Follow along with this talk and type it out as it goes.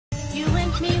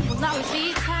me will always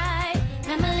be tight.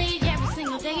 Family every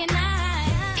single day and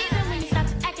night. Even when you stop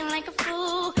acting like a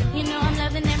fool, you know I'm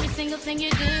loving every single thing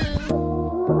you do.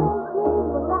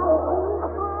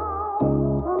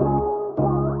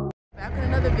 Back with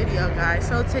another video, guys.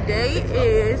 So today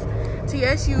is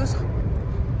TSU's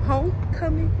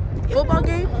homecoming football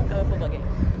game.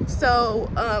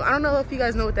 So I don't know if you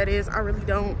guys know what that is. I really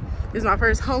don't. This is my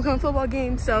first homecoming football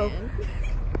game, so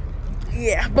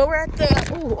yeah. But we're at the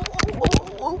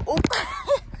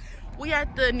we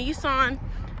at the Nissan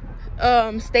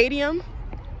stadium.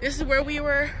 This is where we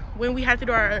were when we had to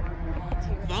do our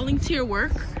volunteer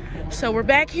work. So we're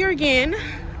back here again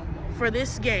for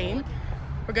this game.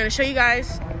 We're gonna show you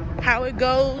guys how it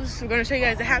goes. We're gonna show you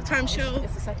guys the halftime show.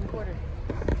 It's the second quarter.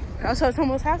 Also, it's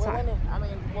almost halftime. We're winning. I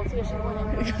mean, well, TSU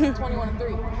winning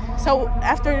 21-3. So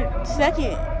after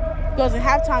second goes in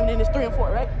halftime, then it's 3 and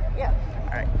 4, right? Yeah.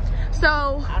 All right.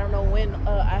 So I don't know when.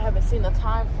 I haven't seen the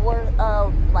time for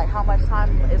like how much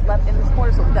time is left in this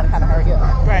quarter, so we gotta kind of hurry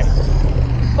up. right.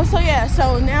 But so yeah.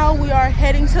 So now we are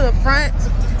heading to the front,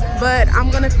 but I'm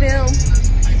gonna film.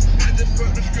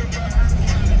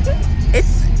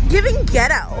 It's giving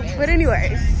ghetto, but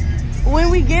anyways, when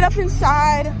we get up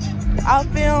inside, I'll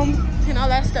film and all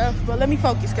that stuff. But let me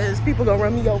focus, cause people gonna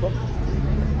run me over. I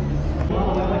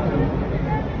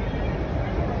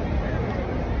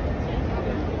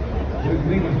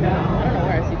don't know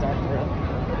where our seats are for real.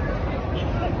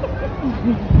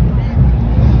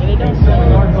 But they don't show.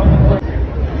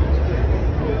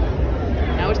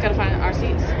 Now we just gotta find our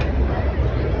seats.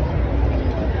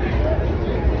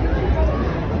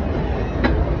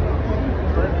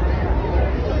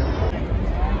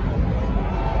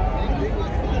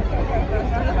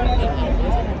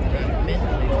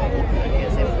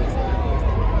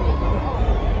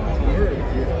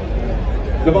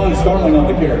 Devon Starling on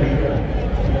the carry.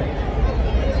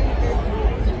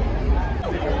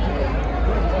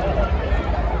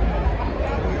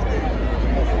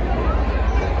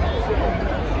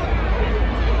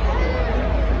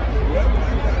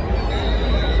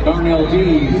 Darnell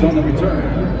Dees on the return.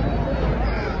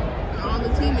 All the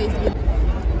teammates get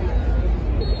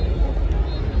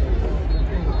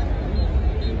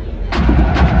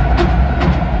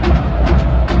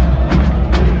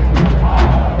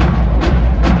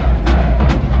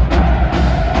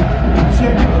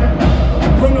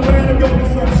From the land of golden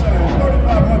sunshine,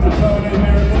 3500 John A.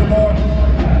 Mary Boulevard,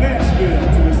 Nashville,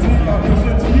 Tennessee, I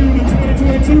present to you the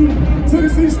 2022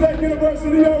 Tennessee State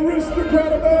University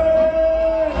Aristocrat Band.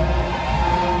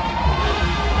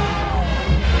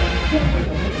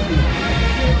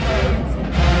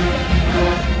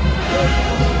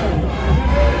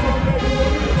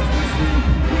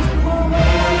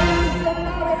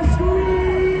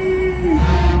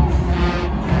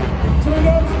 Turn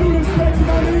up student section,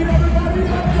 I need everybody.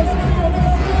 Let's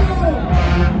go.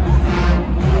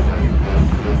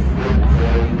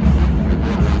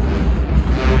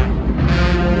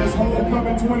 This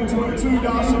homecoming 2022,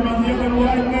 y'all should be yelling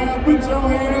right now. Put your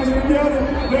hands together.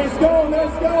 Let's go,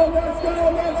 let's go, let's go,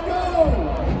 let's go.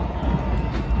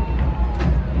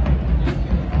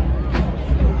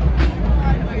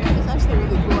 It's actually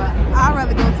really cool. I'd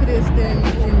rather go to this than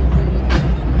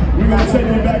We're going to take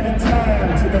you back in time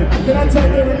today. Can I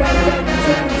take everybody back in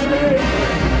time today?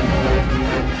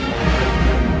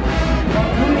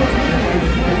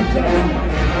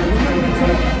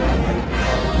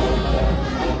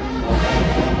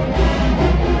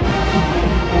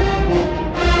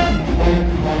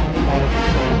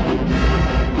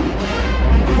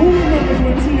 Who remembers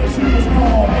when TSU was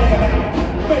called A&I?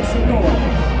 Make some noise.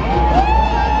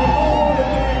 When all the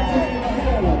names were in the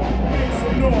hole, make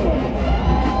some noise.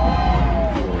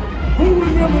 Who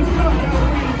remembers knockout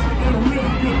wins to get a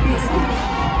really good distance?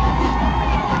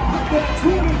 That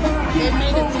 25 They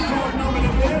made it home court number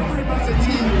that everybody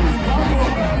uses. Come on,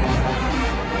 man.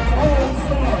 Oh,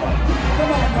 son.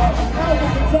 Come on, guys.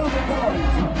 Albert and Johnny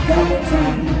Gardens. Double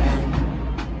team.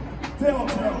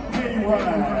 Delta,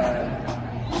 Hayride.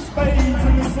 Spades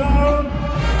in the sun.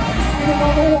 Sitting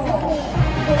on the wall.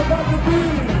 What about the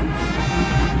bridge?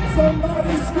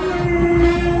 Somebody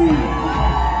scream!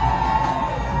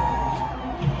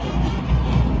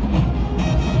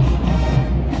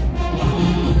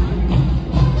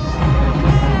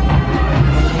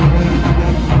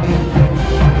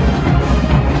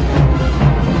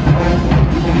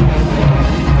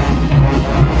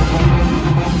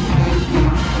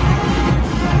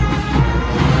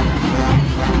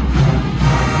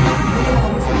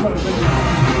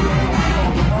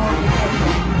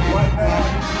 Right now,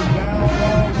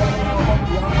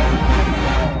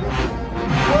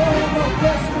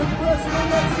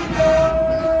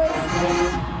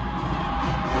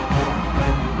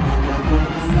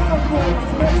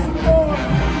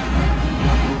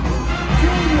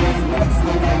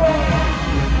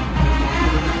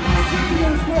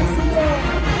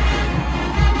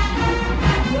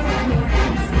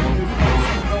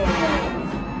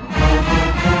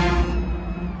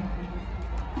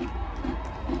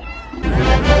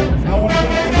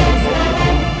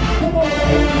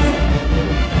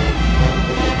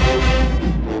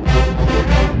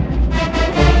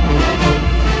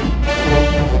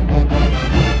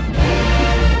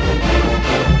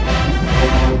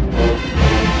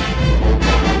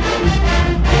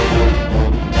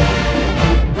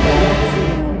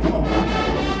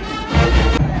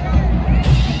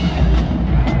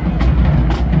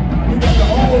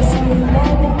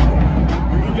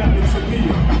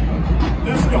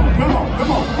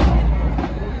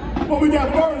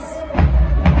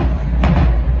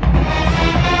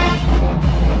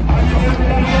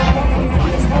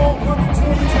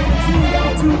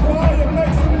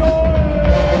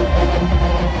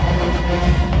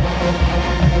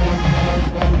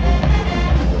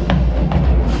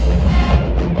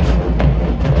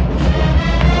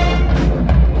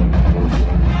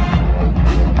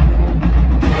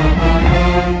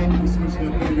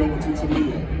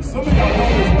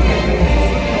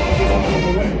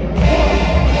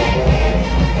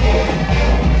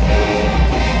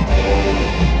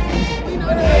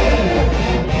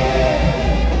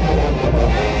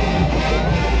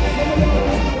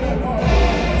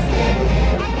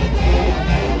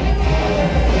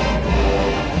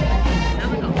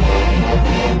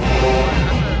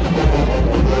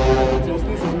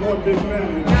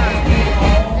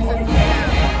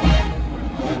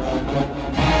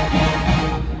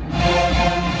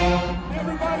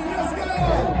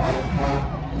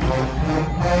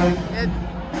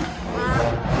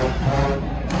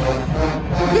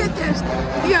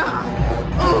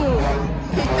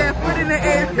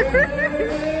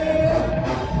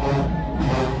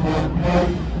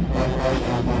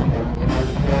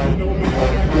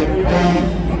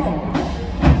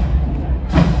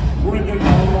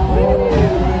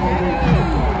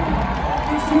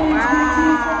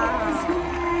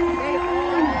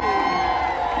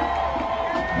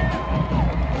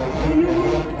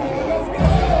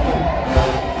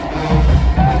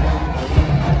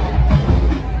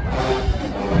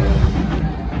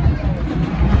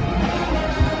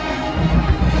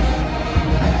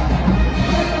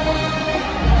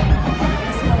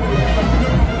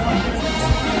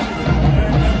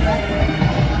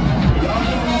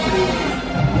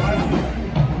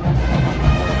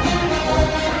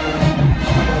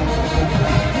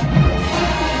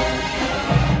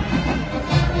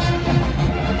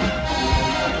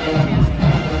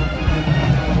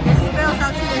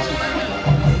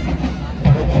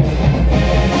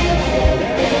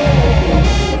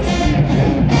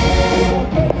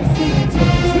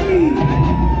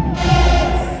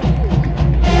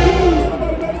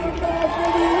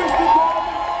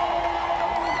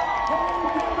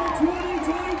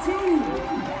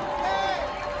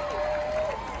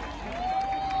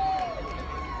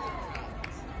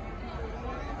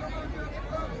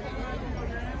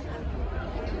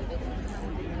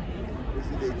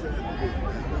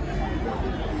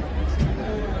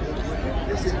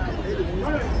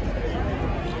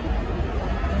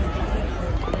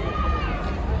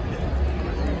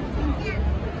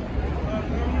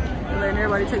 Letting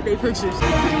everybody take their pictures.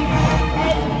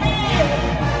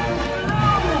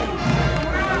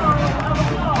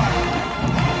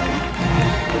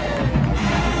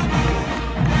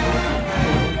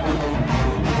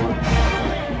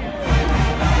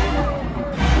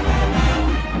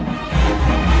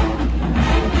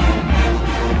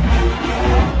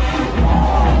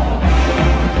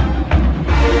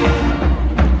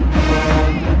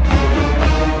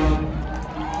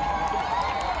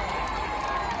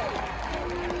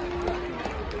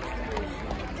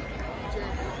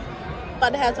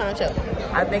 About the halftime show.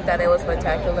 I think that it was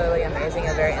spectacularly amazing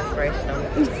and very inspirational.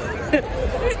 10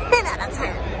 out of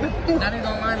 10. Not even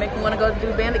gonna lie, make me want to go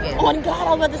do band again. Oh my God,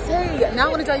 I was about to say. Now I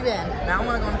want to join band. Now I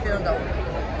want to go on the field and go.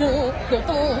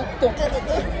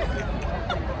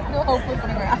 No whole foot on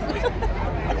the ground.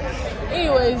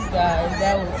 Anyways, guys,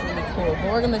 that was really cool.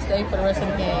 But we're gonna stay for the rest of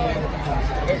the game.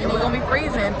 And we're gonna be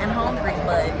freezing and hungry,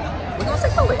 but we're gonna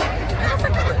stick to it.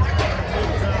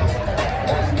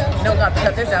 You don't got to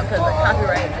cut this out because the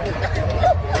copyright.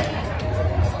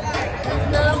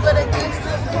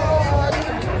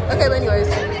 Okay, but anyways,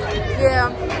 yeah,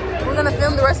 we're gonna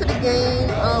film the rest of the game.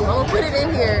 I'm gonna put it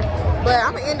in here, but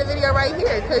I'm gonna end the video right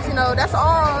here because you know that's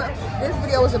all this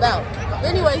video was about. But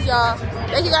anyways, y'all,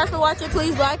 thank you guys for watching.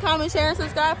 Please like, comment, share, and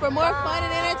subscribe for more fun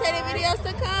and entertaining videos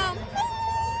to come.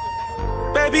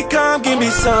 Baby, come give me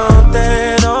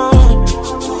something, oh.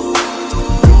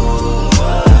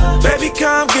 Baby,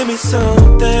 come give me some.